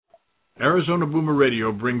Arizona Boomer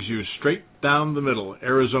Radio brings you Straight Down the Middle,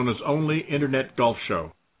 Arizona's only internet golf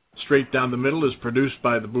show. Straight Down the Middle is produced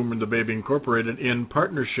by the Boomer and the Baby Incorporated in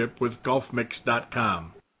partnership with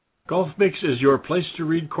GolfMix.com. GolfMix is your place to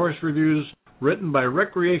read course reviews written by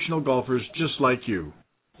recreational golfers just like you.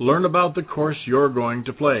 Learn about the course you're going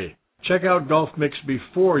to play. Check out GolfMix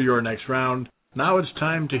before your next round. Now it's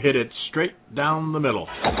time to hit it straight down the middle.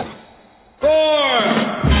 4!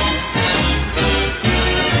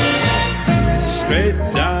 Straight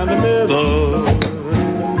down the middle,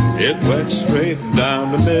 it went straight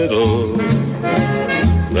down the middle.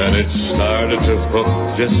 Then it started to hook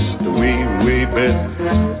just a wee bit,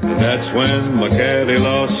 and that's when my caddy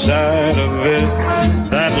lost sight of it.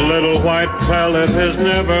 That little white pellet has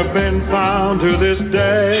never been found to this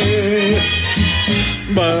day,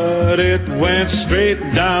 but it went straight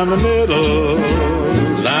down the middle,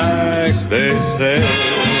 like they say.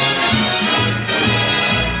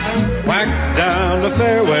 Whack down the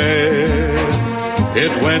fairway,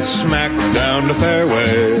 it went smack down the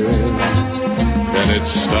fairway. Then it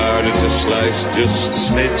started to slice just a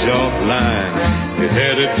smidge off line. It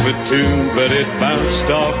headed for 2, but it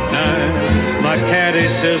bounced off 9. My caddy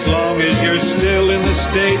says, long as you're still in the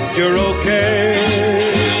state, you're okay.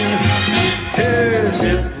 Yes,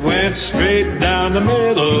 it went straight down the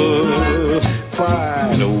middle,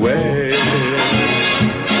 quite away.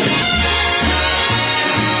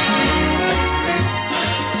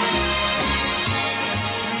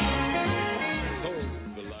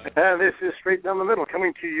 This is Straight Down the Middle,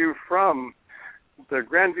 coming to you from the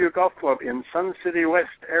Grandview Golf Club in Sun City West,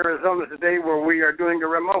 Arizona today, where we are doing a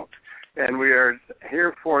remote. And we are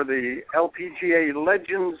here for the LPGA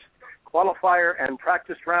Legends qualifier and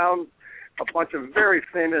practice round. A bunch of very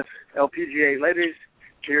famous LPGA ladies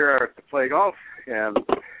here are to play golf and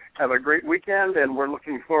have a great weekend, and we're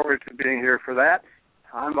looking forward to being here for that.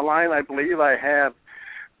 On the line, I believe I have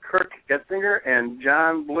Kirk Getzinger and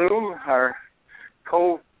John Bloom, our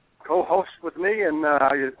co-host with me, and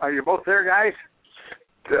are you both there, guys?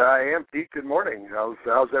 I am, Pete. Good morning.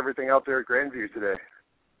 How's everything out there at Grandview today?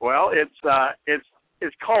 Well,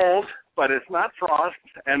 it's cold, but it's not frost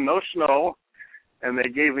and no snow, and they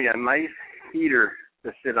gave me a nice heater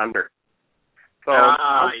to sit under. So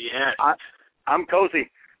yes. I'm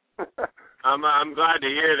cozy. I'm glad to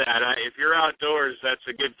hear that. If you're outdoors, that's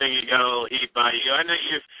a good thing. You got a little heat by you. I know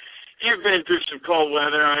You've been through some cold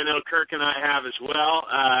weather. I know Kirk and I have as well.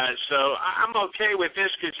 So I'm okay with this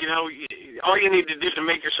because, all you need to do to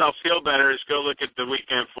make yourself feel better is go look at the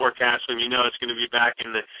weekend forecast when you know it's going to be back in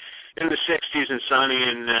the 60s and sunny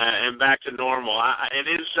and back to normal.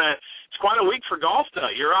 It's quite a week for golf, though.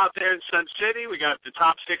 You're out there in Sun City. We got the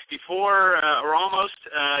top 64 or almost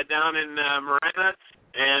down in Marina.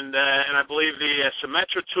 And I believe the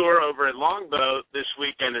Symetra Tour over at Longboat this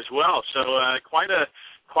weekend as well. So quite a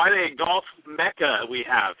golf mecca we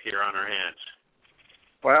have here on our hands.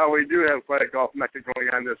 Well, we do have quite a golf mecca going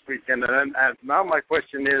on this weekend. And now my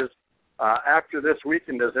question is, after this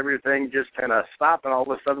weekend, does everything just kind of stop and all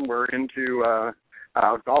of a sudden we're into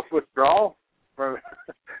golf withdrawal for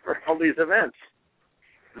all these events?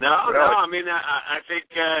 No. I mean, I think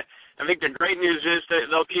the great news is that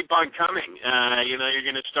they'll keep on coming. You're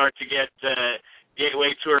going to start to get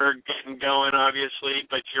Gateway Tour getting going, obviously,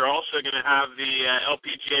 but you're also going to have the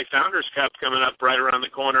LPGA Founders Cup coming up right around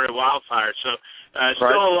the corner at Wildfire. So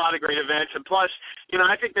still a lot of great events. And plus,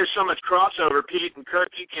 I think there's so much crossover. Pete and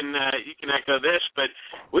Kirk, you can echo this, but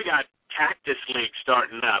we got Cactus League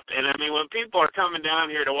starting up. And, I mean, when people are coming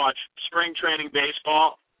down here to watch spring training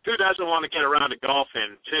baseball, who doesn't want to get around to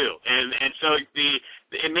golfing, too? And so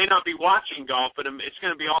it may not be watching golf, but it's going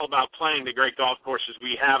to be all about playing the great golf courses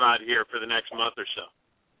we have out here for the next month or so.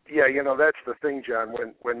 Yeah, that's the thing, John.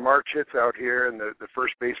 When March hits out here and the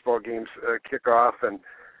first baseball games kick off, and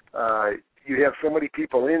you have so many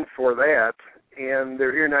people in for that, and they're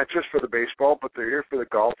here not just for the baseball, but they're here for the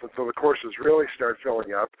golf, and so the courses really start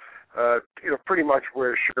filling up. Pretty much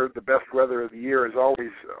we're sure the best weather of the year is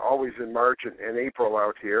always in March and April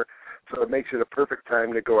out here, so it makes it a perfect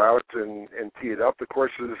time to go out and tee it up. The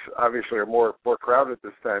courses obviously are more crowded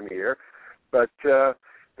this time of year, but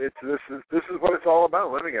this is what it's all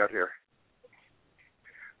about, living out here.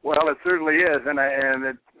 Well, it certainly is,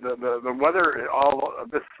 and the weather all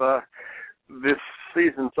this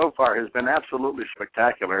season so far has been absolutely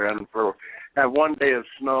spectacular, and for one day of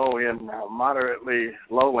snow in moderately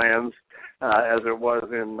lowlands, as it was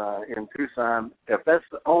in Tucson, if that's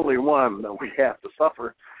the only one that we have to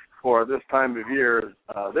suffer for this time of year,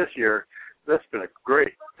 this year, that's been a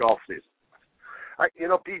great golf season.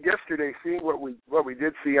 Pete, yesterday, seeing what we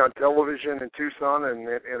did see on television in Tucson and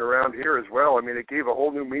around here as well, I mean, it gave a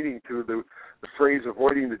whole new meaning to the phrase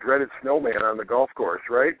 "avoiding the dreaded snowman" on the golf course,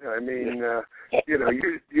 right? I mean,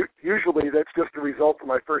 usually that's just a result of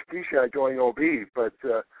my first tee shot going OB, but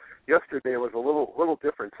yesterday was a little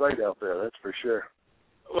different sight out there, that's for sure.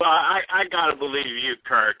 Well, I gotta believe you,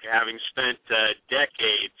 Kirk, having spent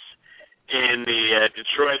decades in the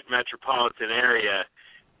Detroit metropolitan area,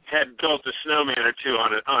 had built a snowman or two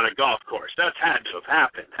on a golf course. That's had to have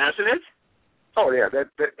happened, hasn't it? Oh yeah, that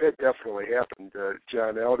definitely happened,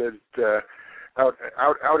 John.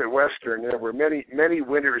 Out at Western, there were many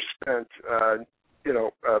winters spent,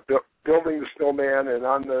 building the snowman and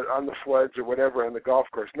on the sleds or whatever on the golf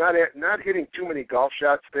course. Not hitting too many golf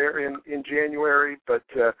shots there in January, but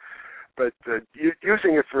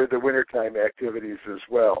using it for the wintertime activities as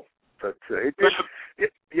well. But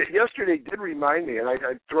yesterday did remind me, and I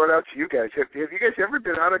throw it out to you guys. Have you guys ever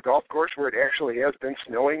been on a golf course where it actually has been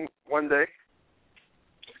snowing one day?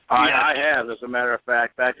 I have, as a matter of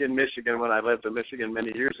fact, back in Michigan when I lived in Michigan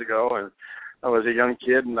many years ago, and I was a young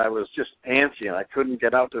kid, and I was just antsy, and I couldn't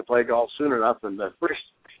get out to play golf soon enough. And the first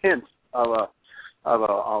hint of a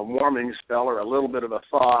warming spell or a little bit of a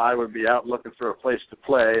thaw, I would be out looking for a place to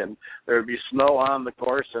play, and there would be snow on the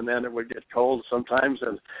course, and then it would get cold sometimes,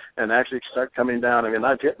 and actually start coming down. I mean,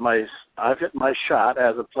 I've hit my shot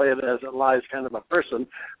as it lies kind of a person.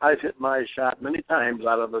 I've hit my shot many times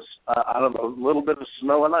out of a little bit of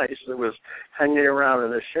snow and ice that was hanging around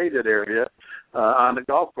in a shaded area on the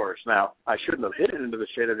golf course. Now, I shouldn't have hit it into the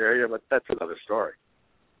shaded area, but that's another story.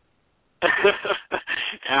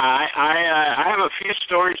 I have a few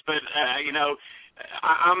stories, but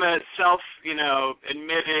I'm a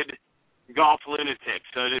admitted golf lunatic.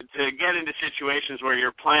 So to get into situations where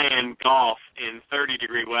you're playing golf in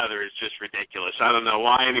 30-degree weather is just ridiculous. I don't know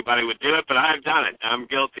why anybody would do it, but I've done it. I'm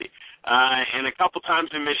guilty. And a couple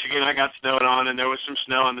times in Michigan, I got snowed on, and there was some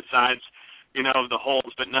snow on the sides, of the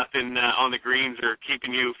holes, but nothing on the greens or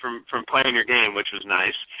keeping you from playing your game, which was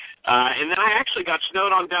nice. And then I actually got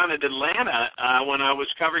snowed on down at Atlanta when I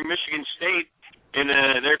was covering Michigan State in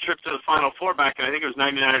their trip to the Final Four back in, I think it was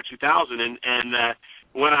 99 or 2000, and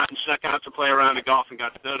went out and snuck out to play around the golf and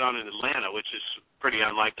got snowed on in Atlanta, which is pretty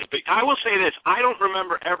unlikely. But I will say this, I don't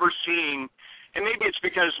remember ever seeing, and maybe it's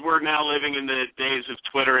because we're now living in the days of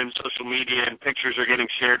Twitter and social media and pictures are getting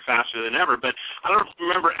shared faster than ever, but I don't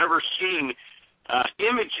remember ever seeing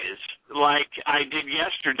images like I did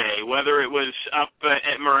yesterday, whether it was up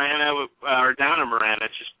at Marana or down at Marana.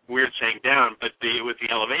 It's just weird saying down, but with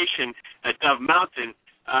the elevation at Dove Mountain,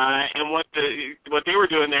 and what they were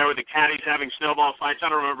doing there with the caddies having snowball fights. I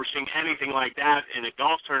don't remember seeing anything like that in a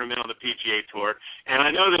golf tournament on the PGA Tour. And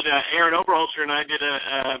I know that Aaron Oberholzer and I did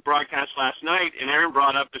a broadcast last night, and Aaron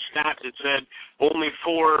brought up the stat that said only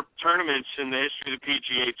 4 tournaments in the history of the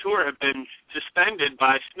PGA Tour have been suspended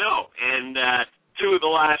by snow. And 2 of the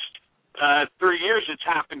last 3 years it's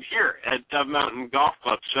happened here at Dove Mountain Golf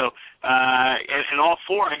Club. So, and all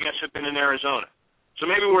 4, I guess, have been in Arizona. So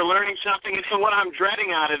maybe we're learning something. And what I'm dreading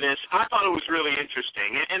out of this, I thought it was really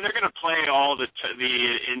interesting. And they're going to play all the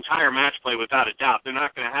entire match play without a doubt. They're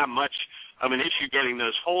not going to have much of an issue getting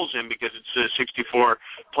those holes in because it's a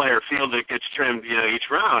 64-player field that gets trimmed, each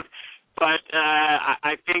round. But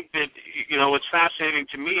I think that, what's fascinating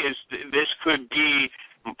to me is this could be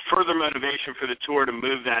further motivation for the tour to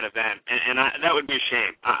move that event, and that would be a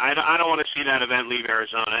shame. I don't want to see that event leave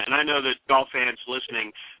Arizona, and I know that golf fans listening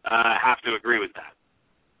have to agree with that.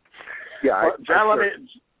 Yeah, John, let me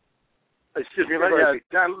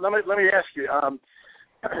ask you.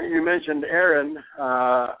 You mentioned Aaron.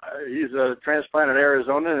 He's a transplant in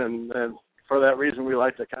Arizona, and for that reason, we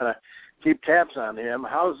like to kind of keep tabs on him.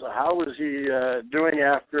 How was he doing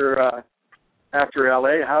after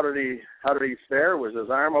LA? How did he fare? Was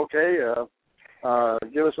his arm okay?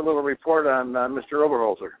 Give us a little report on Mr.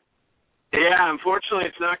 Oberholzer. Yeah, unfortunately,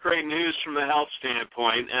 it's not great news from the health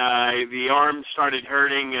standpoint. The arm started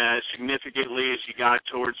hurting significantly as he got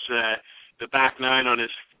towards the back 9 on his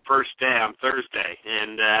first day on Thursday.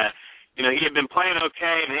 And, he had been playing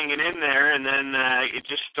okay and hanging in there, and then it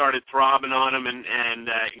just started throbbing on him, and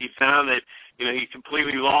he found that, he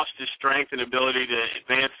completely lost his strength and ability to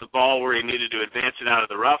advance the ball where he needed to advance it out of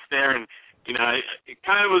the rough there. And, it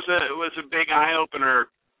kind of was a big eye-opener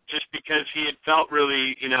just because he had felt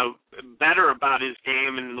really, better about his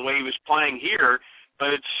game and the way he was playing here,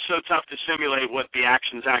 but it's so tough to simulate what the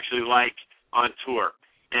action's actually like on tour.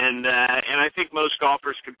 And I think most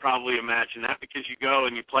golfers could probably imagine that, because you go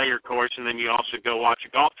and you play your course, and then you also go watch a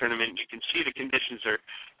golf tournament, and you can see the conditions are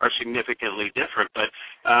significantly different. But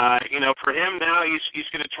for him now, he's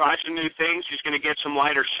going to try some new things. He's going to get some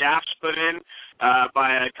lighter shafts put in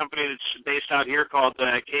by a company that's based out here called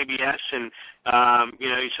KBS, and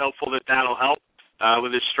he's hopeful that that'll help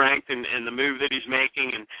with his strength and the move that he's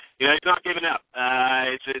making. And he's not giving up.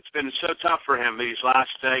 It's been so tough for him these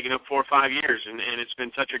last 4 or 5 years, and it's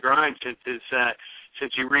been such a grind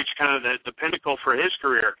since he reached kind of the pinnacle for his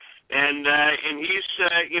career. And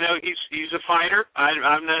he's a fighter.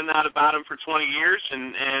 I've known that about him for 20 years,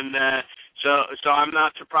 and so I'm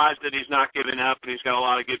not surprised that he's not giving up, and he's got a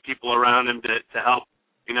lot of good people around him to help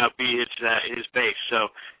be his base.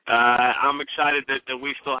 So I'm excited that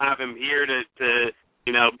we still have him here to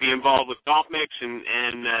be involved with Golf Mix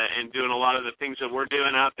and doing a lot of the things that we're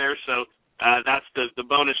doing out there. So that's the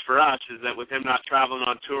bonus for us, is that with him not traveling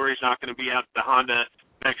on tour, he's not going to be out at the Honda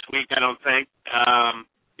next week, I don't think.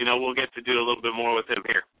 We'll get to do a little bit more with him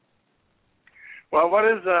here. Well, what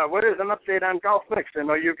is an update on Golf Mix? I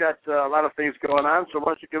know you've got a lot of things going on, so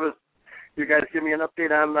why don't you guys give me an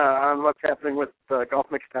update on what's happening with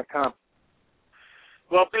golfmix.com.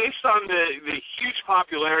 Well, based on the huge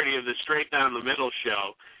popularity of the Straight Down the Middle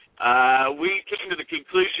show, we came to the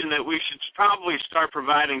conclusion that we should probably start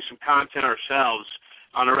providing some content ourselves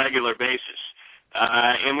on a regular basis.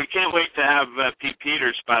 And we can't wait to have Pete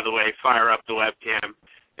Peters, by the way, fire up the webcam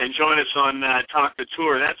and join us on Talk the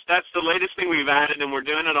Tour. That's the latest thing we've added, and we're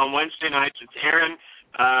doing it on Wednesday nights. It's Aaron.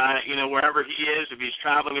 Wherever he is, if he's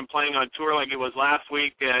traveling and playing on tour like he was last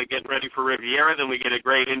week, getting ready for Riviera, then we get a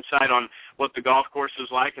great insight on what the golf course is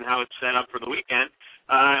like and how it's set up for the weekend.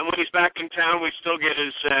 And when he's back in town, we still get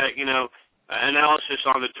his, analysis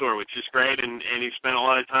on the tour, which is great. And he's spent a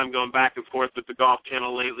lot of time going back and forth with the Golf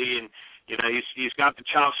Channel lately, and he's got the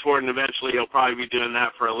chops for it, and eventually he'll probably be doing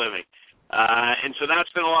that for a living. And so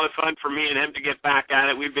that's been a lot of fun for me and him to get back at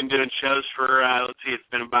it. We've been doing shows for, it's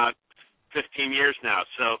been about 15 years now,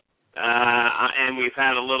 so and we've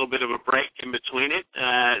had a little bit of a break in between it,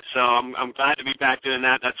 so I'm glad to be back doing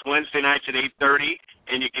that. That's Wednesday nights at 8:30,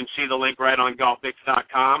 and you can see the link right on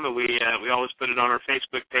golfmix.com, and we always put it on our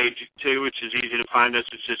Facebook page too, which is easy to find us.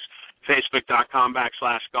 It's just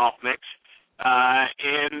facebook.com/golfmix.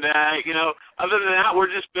 Other than that,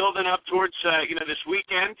 we're just building up towards, this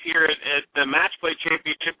weekend here at the Match Play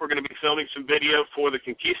Championship. We're going to be filming some video for the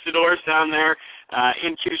Conquistadors down there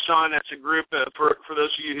in Tucson. That's a group, for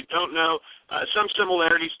those of you who don't know, some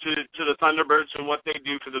similarities to the Thunderbirds and what they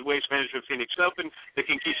do for the Waste Management Phoenix Open. The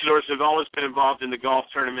Conquistadors have always been involved in the golf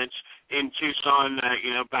tournaments in Tucson,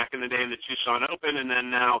 back in the day in the Tucson Open, and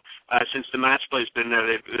then now, since the Match Play's been there,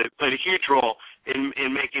 they've played a huge role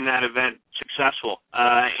in making that event successful.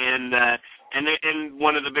 And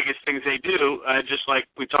one of the biggest things they do, just like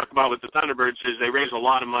we talked about with the Thunderbirds, is they raise a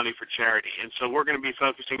lot of money for charity. And so we're going to be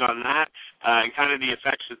focusing on that and kind of the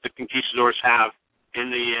effects that the Conquistadors have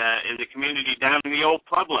in the community down in the old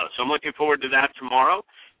Pueblo. So I'm looking forward to that tomorrow,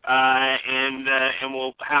 and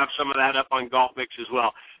we'll have some of that up on Golf Mix as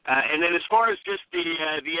well. And then as far as just the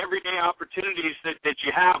everyday opportunities that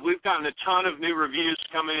you have, we've gotten a ton of new reviews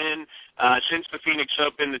coming in since the Phoenix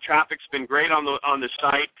Open. The traffic's been great on the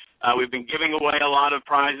site. We've been giving away a lot of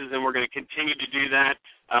prizes, and we're going to continue to do that.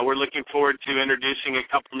 We're looking forward to introducing a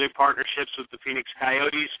couple new partnerships with the Phoenix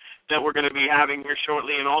Coyotes that we're going to be having here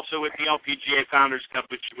shortly, and also with the LPGA Founders Cup,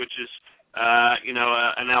 which is a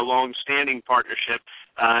now long-standing partnership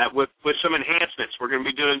with some enhancements. We're going to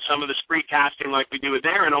be doing some of the spree casting like we do with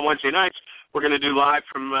Aaron on Wednesday nights. We're going to do live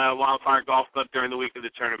from Wildfire Golf Club during the week of the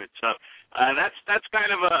tournament. So that's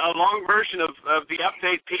kind of a long version of the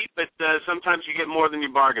update, Pete, but sometimes you get more than you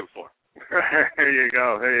bargain for. There you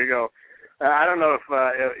go. I don't know if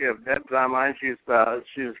Deb's online. She's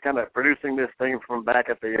kind of producing this thing from back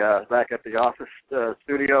at the office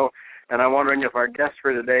studio, and I'm wondering if our guest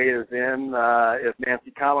for today is in. If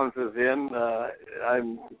Nancy Collins is in,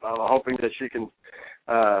 I'm hoping that she can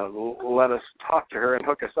let us talk to her and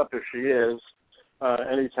hook us up if she is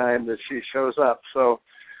anytime that she shows up. So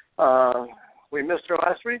we missed her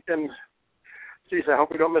last week, and geez, I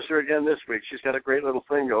hope we don't miss her again this week. She's got a great little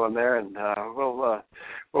thing going there, and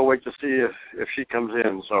we'll wait to see if she comes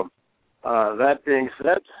in. So that being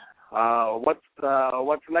said, what's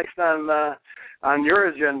next on your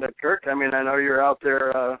agenda, Kirk? I mean, I know you're out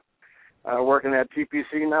there working at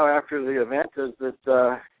TPC now after the event. Is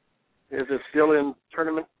it still in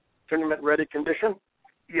tournament ready condition?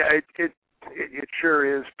 Yeah, it sure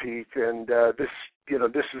is, Pete. And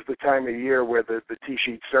this is the time of year where the tee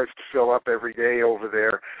sheet starts to fill up every day over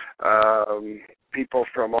there. People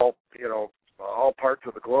from all all parts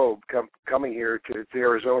of the globe coming here to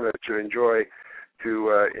Arizona to enjoy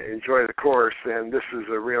the course, and this is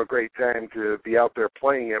a real great time to be out there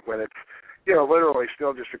playing it when it's, literally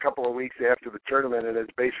still just a couple of weeks after the tournament, and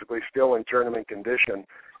it's basically still in tournament condition,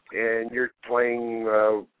 and you're playing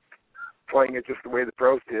it just the way the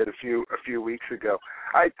pros did a few weeks ago.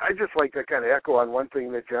 I just like to kind of echo on one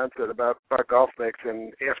thing that John said about Golf Mix,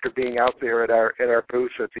 and after being out there at our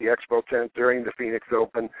booth at the Expo tent during the Phoenix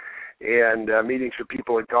Open and meeting some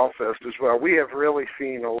people at Golf Fest as well, we have really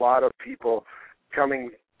seen a lot of people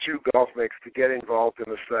coming to Golf Mix to get involved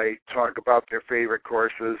in the site, talk about their favorite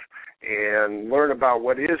courses, and learn about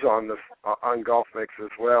what is on Golf Mix as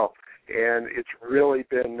well. And it's really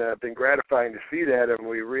been gratifying to see that, and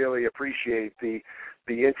we really appreciate the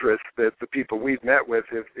interest that the people we've met with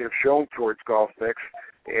have shown towards Golf Mix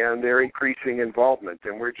and their increasing involvement.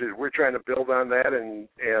 And we're trying to build on that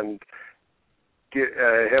and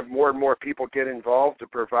have more and more people get involved to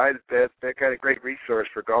provide that kind of great resource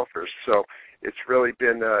for golfers. So it's really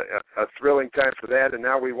been a thrilling time for that, and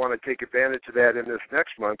now we want to take advantage of that in this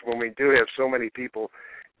next month when we do have so many people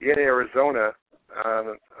in Arizona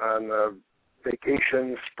on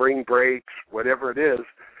vacations, spring breaks, whatever it is,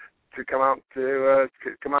 to come out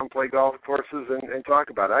and play golf courses and talk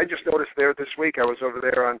about it. I just noticed there this week. I was over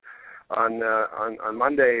there on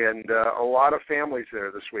Monday, and a lot of families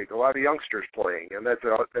there this week, a lot of youngsters playing, and that's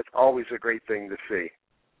always a great thing to see.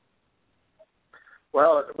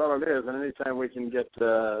 Well, it is, and anytime we can get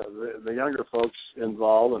the younger folks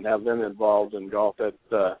involved and have them involved in golf,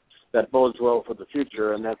 that bodes well for the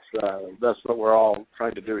future, and that's what we're all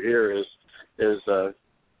trying to do here is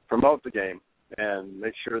promote the game and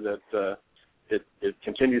make sure that it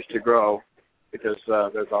continues to grow, because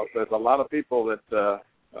there's a lot of people that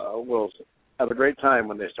will have a great time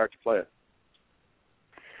when they start to play it.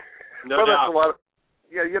 No doubt. That's a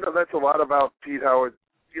lot. That's a lot about, Pete, how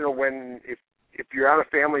if you're on a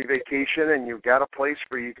family vacation and you've got a place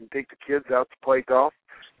where you can take the kids out to play golf,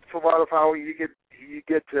 it's a lot of how you get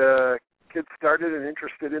kids started and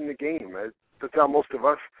interested in the game. That's how most of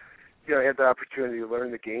us, had the opportunity to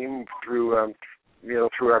learn the game through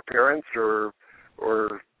our parents or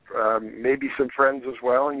maybe some friends as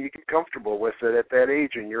well, and you get comfortable with it at that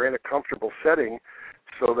age, and you're in a comfortable setting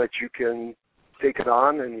so that you can take it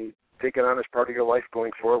on as part of your life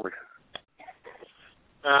going forward.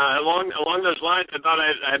 Along those lines, I thought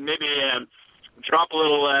I'd maybe drop a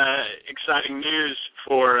little exciting news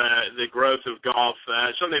for the growth of golf,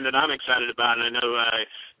 something that I'm excited about, and I know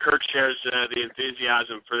Kirk shares the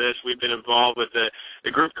enthusiasm for this. We've been involved with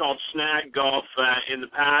a group called Snag Golf in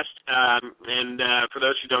the past, and for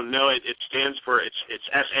those who don't know it, it stands for, it's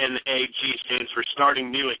SNAG, stands for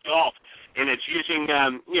Starting New at Golf, and it's using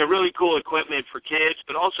really cool equipment for kids,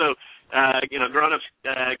 but also grown-ups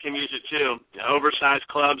can use it too. Oversized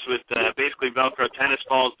clubs with basically Velcro tennis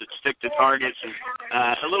balls that stick to targets, and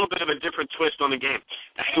a little bit of a different twist on the game.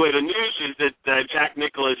 Anyway, the news is that Jack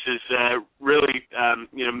Nicklaus has really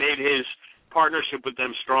made his partnership with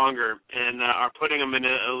them stronger, and are putting them in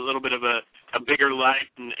a little bit of a bigger light,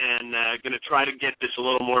 and going to try to get this a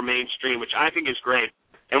little more mainstream, which I think is great.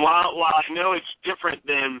 And while I know it's different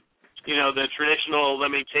than the traditional, let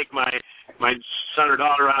me take my son or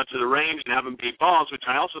daughter out to the range and have them beat balls, which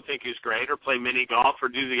I also think is great, or play mini golf, or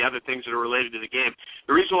do the other things that are related to the game.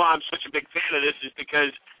 The reason why I'm such a big fan of this is because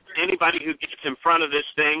anybody who gets in front of this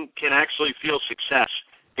thing can actually feel success,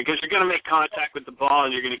 because you're going to make contact with the ball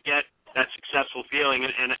and you're going to get that successful feeling,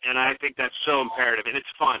 and I think that's so imperative, and it's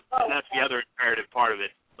fun, and that's the other imperative part of it.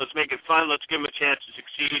 Let's make it fun. Let's give them a chance to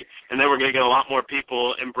succeed, and then we're going to get a lot more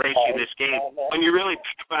people embracing this game. When you really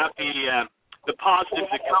think about the positives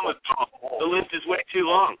that come with golf, the list is way too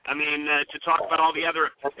long. I mean, to talk about all the other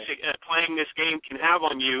playing this game can have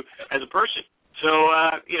on you as a person. So,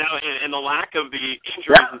 and the lack of the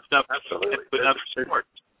injuries and stuff with other sports.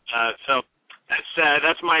 So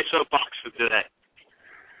that's my soapbox for today.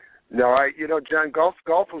 No, John, golf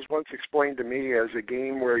was once explained to me as a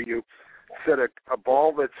game where you set a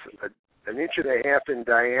ball that's an inch and a half in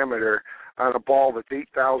diameter on a ball that's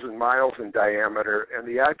 8,000 miles in diameter, and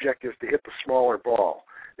the object is to hit the smaller ball.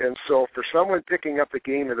 And so for someone picking up the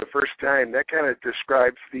game for the first time, that kind of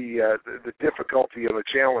describes the difficulty and the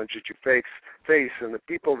challenge that you face, and the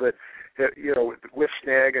people that with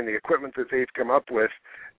Snag and the equipment that they've come up with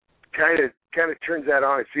kind of turns that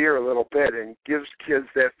on its ear a little bit and gives kids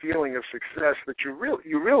that feeling of success that you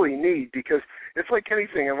really need, because it's like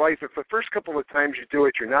anything in life. If the first couple of times you do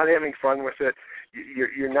it, you're not having fun with it,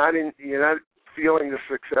 you're not feeling the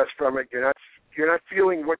success from it, you're not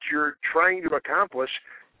feeling what you're trying to accomplish,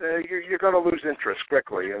 you're going to lose interest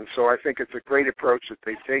quickly. And so I think it's a great approach that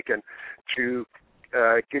they've taken to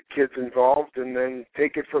get kids involved and then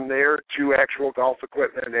take it from there to actual golf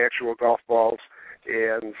equipment and actual golf balls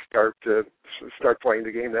and start playing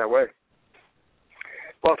the game that way.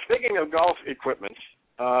 Well, speaking of golf equipment,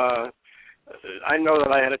 I know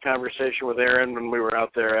that I had a conversation with Aaron when we were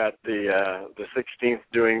out there at the 16th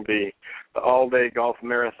doing the all-day golf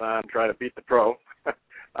marathon, trying to beat the pro,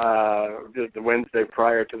 the Wednesday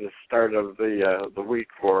prior to the start of the week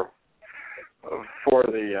for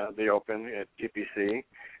the Open at TPC,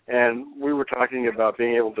 and we were talking about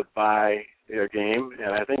being able to buy a game,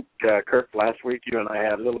 and I think Kirk, last week you and I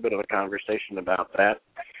had a little bit of a conversation about that.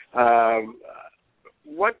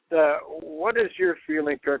 What is your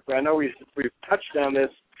feeling, Kirk? I know we've touched on this,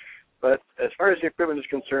 but as far as the equipment is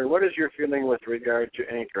concerned, what is your feeling with regard to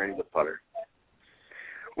anchoring the putter?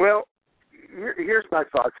 Well, here's my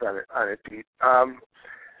thoughts on it, Pete.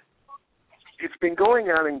 It's been going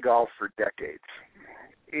on in golf for decades,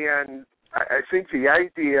 and I think the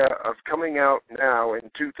idea of coming out now in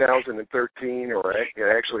 2013, or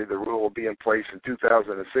actually the rule will be in place in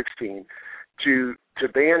 2016, to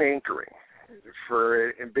ban anchoring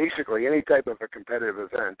for basically any type of a competitive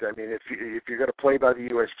event. I mean, if you're going to play by the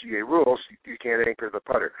USGA rules, you can't anchor the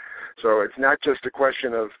putter. So it's not just a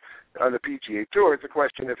question of on the PGA Tour. It's a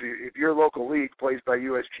question if your local league plays by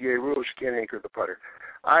USGA rules, you can't anchor the putter.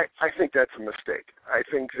 I think that's a mistake. I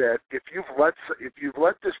think that if you've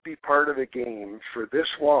let this be part of the game for this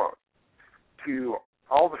long, to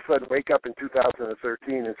all of a sudden wake up in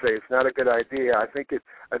 2013 and say it's not a good idea, I think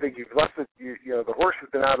you've left it. The horse has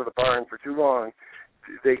been out of the barn for too long.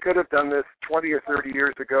 They could have done this 20 or 30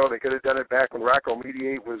 years ago. They could have done it back when Rocco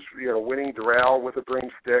Mediate was winning Doral with a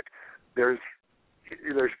broomstick. There's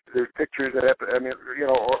pictures that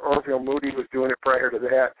Orville Moody was doing it prior to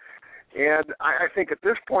that. And I think at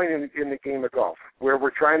this point in the game of golf, where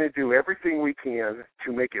we're trying to do everything we can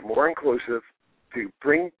to make it more inclusive, to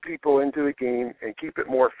bring people into the game and keep it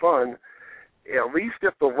more fun, at least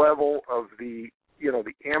at the level of the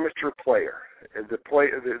amateur player,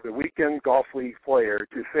 the weekend golf league player,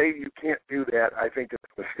 to say you can't do that, I think it's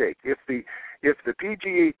a mistake. If the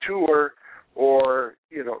PGA Tour or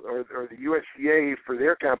the USGA for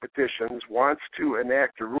their competitions wants to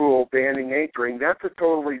enact a rule banning anchoring, that's a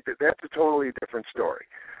totally different story.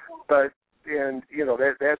 But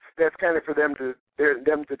that's kind of for them to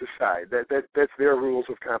decide. That's their rules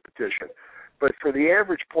of competition. But for the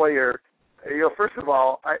average player, first of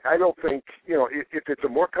all, I don't think if it's a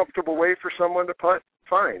more comfortable way for someone to putt,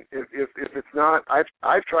 fine. If it's not,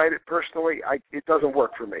 I've tried it personally. It doesn't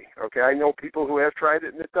work for me. Okay, I know people who have tried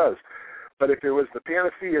it and it does. But if it was the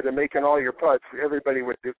panacea to making all your putts, everybody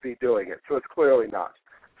would be doing it. So it's clearly not.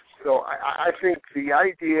 So I think the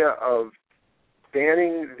idea of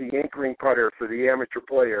banning the anchoring putter for the amateur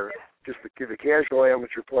player, just the casual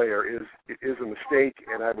amateur player, is a mistake,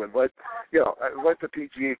 and I would let the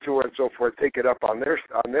PGA Tour and so forth take it up on their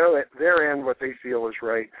end what they feel is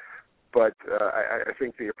right. But I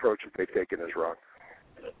think the approach that they've taken is wrong.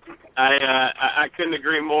 I couldn't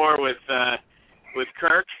agree more with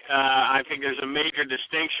Kirk. I think there's a major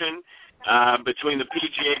distinction between the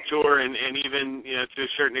PGA Tour and even to a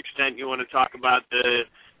certain extent you want to talk about the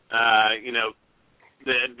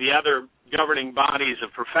other governing bodies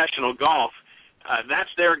of professional golf. That's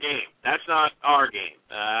their game. That's not our game.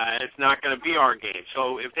 It's not going to be our game.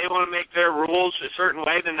 So if they want to make their rules a certain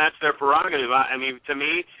way, then that's their prerogative. I mean, to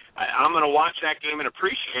me, I'm going to watch that game and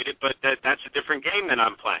appreciate it, but that's a different game than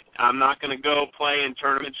I'm playing. I'm not going to go play in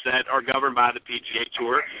tournaments that are governed by the PGA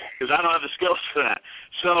Tour because I don't have the skills for that.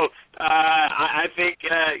 So I think,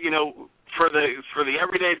 for the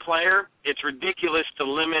everyday player, it's ridiculous to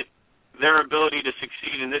limit their ability to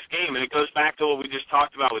succeed in this game. And it goes back to what we just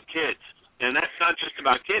talked about with kids. And that's not just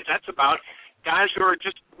about kids. That's about guys who are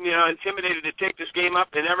just, intimidated to take this game up.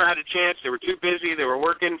 They never had a chance. They were too busy. They were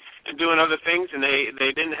working and doing other things, and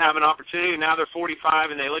they didn't have an opportunity. Now they're 45,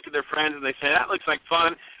 and they look at their friends, and they say, that looks like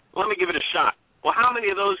fun. Let me give it a shot. Well, how many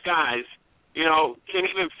of those guys, can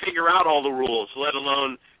even figure out all the rules, let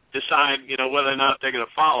alone decide, whether or not they're going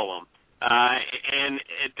to follow them? And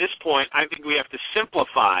at this point, I think we have to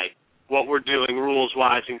simplify what we're doing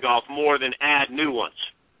rules-wise in golf more than add new ones.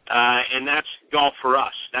 And that's golf for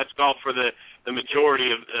us. That's golf for the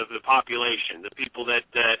majority of the population, the people that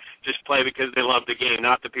just play because they love the game,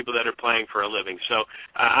 not the people that are playing for a living. So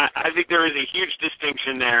I think there is a huge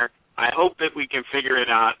distinction there. I hope that we can figure it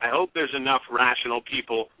out. I hope there's enough rational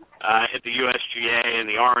people at the USGA and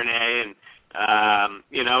the R&A, and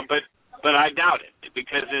but I doubt it,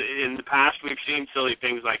 because in the past we've seen silly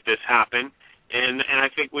things like this happen. And I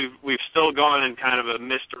think we've still gone in kind of a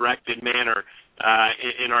misdirected manner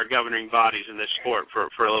in our governing bodies in this sport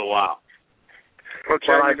for a little while. Well,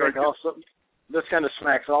 I think also this kind of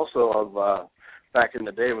smacks also of back in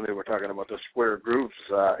the day when they were talking about the square grooves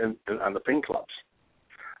on the ping clubs.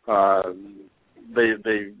 I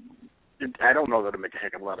don't know that it makes a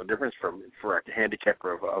heck of a lot of difference for a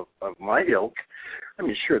handicapper of my ilk. I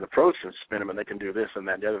mean, sure, the pros can spin them and they can do this and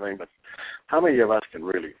that and the other thing, but how many of us can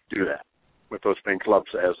really do that with those ping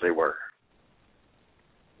clubs as they were?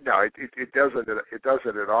 No, it doesn't. It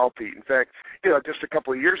doesn't at all, Pete. In fact, just a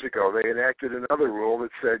couple of years ago, they enacted another rule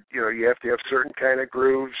that said, you have to have certain kind of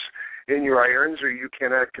grooves in your irons, or you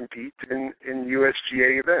cannot compete in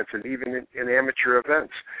USGA events and even in amateur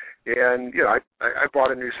events. And I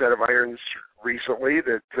bought a new set of irons recently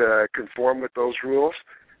that conform with those rules.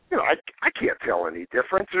 I can't tell any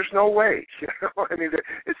difference. There's no way. I mean,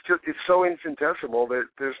 it's so infinitesimal that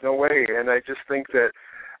there's no way. And I just think that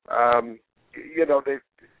I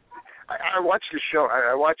watched a show.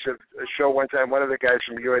 I watched a show one time. One of the guys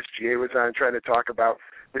from USGA was on trying to talk about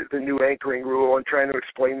the new anchoring rule and trying to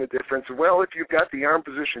explain the difference. Well, if you've got the arm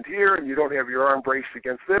positioned here and you don't have your arm braced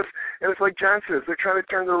against this, and it's like John says, they're trying to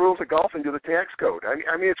turn the rules of golf into the tax code.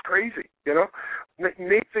 I mean, it's crazy,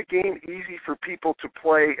 Make the game easy for people to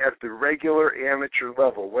play at the regular amateur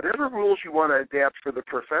level. Whatever rules you want to adapt for the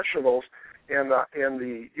professionals and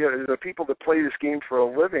the people that play this game for a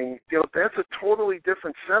living, that's a totally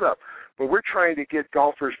different setup. But we're trying to get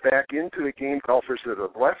golfers back into the game, golfers that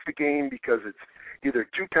have left the game because it's either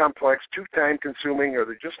too complex, too time-consuming, or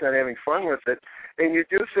they're just not having fun with it. And you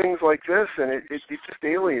do things like this, and it just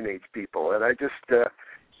alienates people. And I just,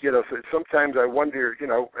 sometimes I wonder,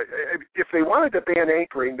 if they wanted to ban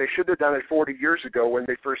anchoring, they should have done it 40 years ago when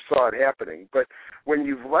they first saw it happening. But when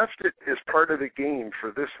you've left it as part of the game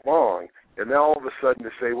for this long, and now all of a sudden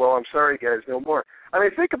to say, well, I'm sorry, guys, no more. I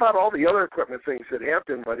mean, think about all the other equipment things that have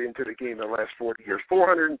been let into the game in the last 40 years.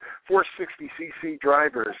 460cc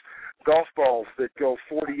drivers, golf balls that go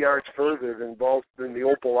 40 yards further than the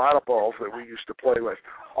old Pilata balls that we used to play with.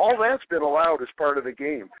 All that's been allowed as part of the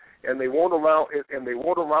game, and they won't allow it. And they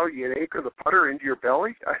won't allow you to anchor the putter into your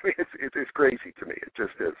belly. I mean, it's crazy to me. It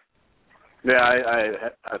just is. Yeah,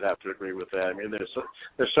 I'd have to agree with that. I mean, there's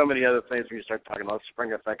so many other things when you start talking about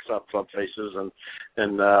spring effects off club faces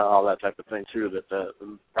and all that type of thing too that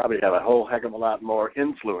probably have a whole heck of a lot more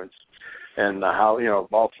influence. And how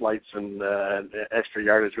ball flights and extra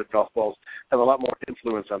yardage with golf balls have a lot more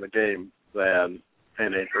influence on the game than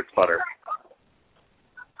an anchored putter.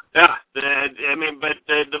 Yeah, but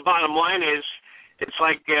the bottom line is, it's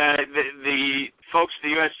like the folks at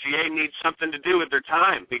the USGA need something to do with their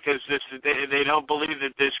time because they don't believe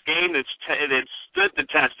that this game that's stood the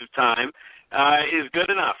test of time is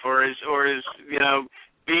good enough or is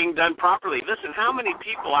being done properly. Listen, how many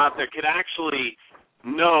people out there could actually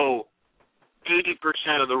know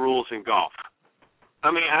 80% of the rules in golf?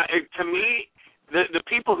 I mean, to me, the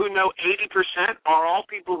people who know 80% are all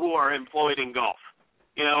people who are employed in golf.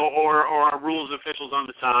 Or are rules officials on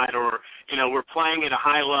the side, or we're playing at a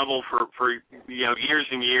high level for years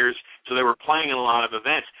and years, so they were playing in a lot of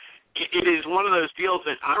events. It is one of those deals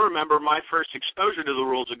that I remember my first exposure to the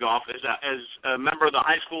rules of golf as a member of the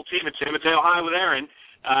high school team at San Mateo High with Aaron.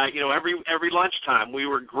 Every lunchtime we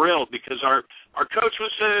were grilled because our coach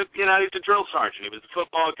was he's a drill sergeant. He was the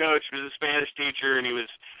football coach, he was a Spanish teacher, and he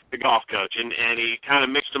was the golf coach, and he kind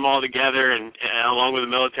of mixed them all together, and along with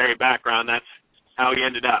a military background, that's how he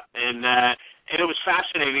ended up. And it was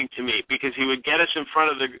fascinating to me because he would get us in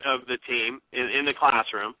front of the team in the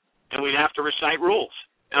classroom, and we'd have to recite rules.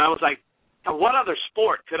 And I was like, what other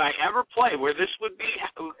sport could I ever play where this would be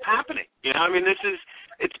happening?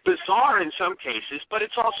 It's bizarre in some cases, but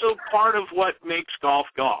it's also part of what makes golf,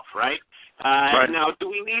 right? Right. Now,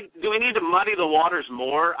 do we need to muddy the waters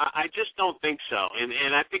more? I just don't think so.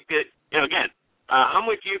 And I think that, again, I'm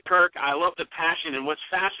with you, Kirk. I love the passion, and what's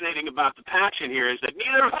fascinating about the passion here is that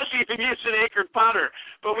neither of us even use an anchored putter,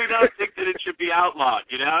 but we don't think that it should be outlawed,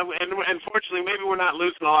 And unfortunately, maybe we're not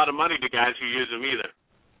losing a lot of money to guys who use them either.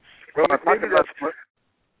 Well, maybe that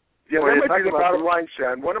might be the bottom line,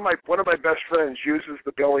 Sean. One of my best friends uses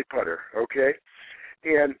the belly putter, okay?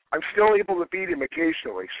 And I'm still able to beat him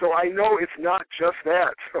occasionally. So I know it's not just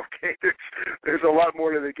that, okay? There's a lot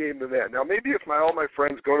more to the game than that. Now, maybe if all my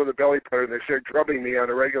friends go to the belly putter and they start drubbing me on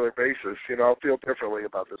a regular basis, I'll feel differently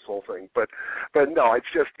about this whole thing. But no, it's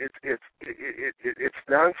just it's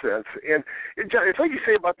nonsense. And John, it's like you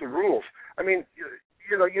say about the rules. I mean,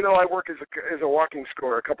 I work as a walking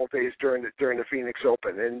scorer a couple of days during the Phoenix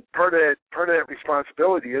Open, and part of that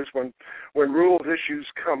responsibility is when rules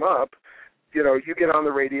issues come up. you get on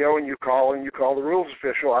the radio and you call the rules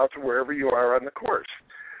official out to wherever you are on the course.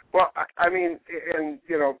 Well, I mean, and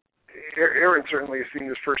Aaron certainly has seen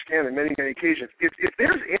this firsthand on many, many occasions. If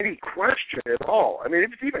there's any question at all, I mean,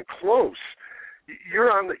 if it's even close,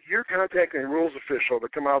 you're contacting a rules official to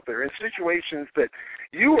come out there in situations that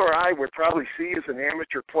you or I would probably see as an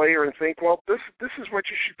amateur player and think, well, this is what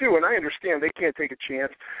you should do. And I understand they can't take a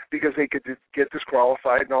chance because they could get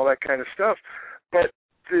disqualified and all that kind of stuff. But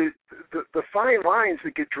the fine lines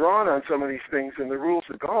that get drawn on some of these things in the rules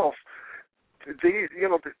of golf,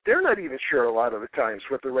 they're not even sure a lot of the times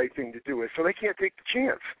what the right thing to do is, so they can't take the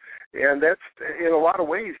chance. And that's, in a lot of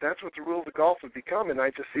ways, that's what the rules of golf have become, and I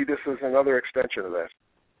just see this as another extension of that.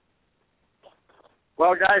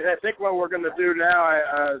 Well, guys, I think what we're going to do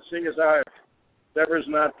now, seeing as Deborah's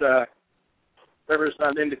not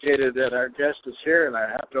indicated that our guest is here, and I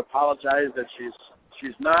have to apologize that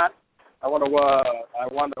she's not. I want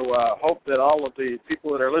to hope that all of the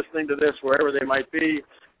people that are listening to this, wherever they might be,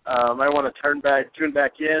 might want to tune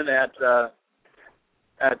back in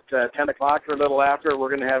at 10 o'clock or a little after. We're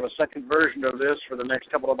going to have a second version of this for the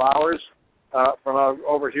next couple of hours from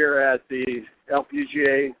over here at the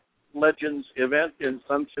LPGA Legends event in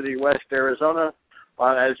Sun City West, Arizona.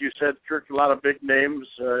 As you said, Kirk, a lot of big names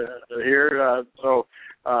here, so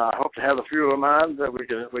I hope to have a few of them on that we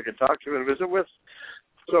can talk to and visit with.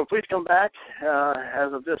 So please come back.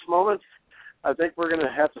 As of this moment, I think we're going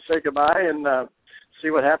to have to say goodbye and see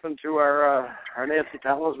what happened to our Nancy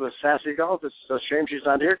Collins with Sassy Golf. It's a shame she's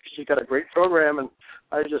not here because she's got a great program, and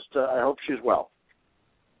I hope she's well.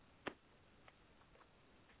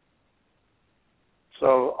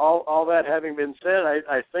 So all that having been said,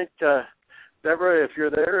 I think, Deborah, if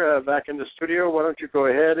you're there back in the studio, why don't you go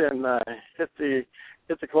ahead and hit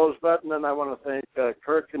the close button, and I want to thank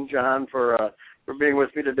Kirk and John for being with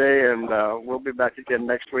me today, and we'll be back again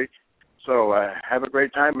next week. So have a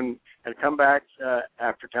great time and come back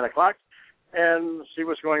after 10 o'clock and see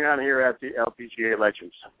what's going on here at the LPGA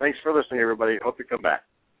Legends. Thanks for listening, everybody. Hope you come back.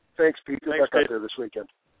 Thanks, Pete. Good luck out there this weekend.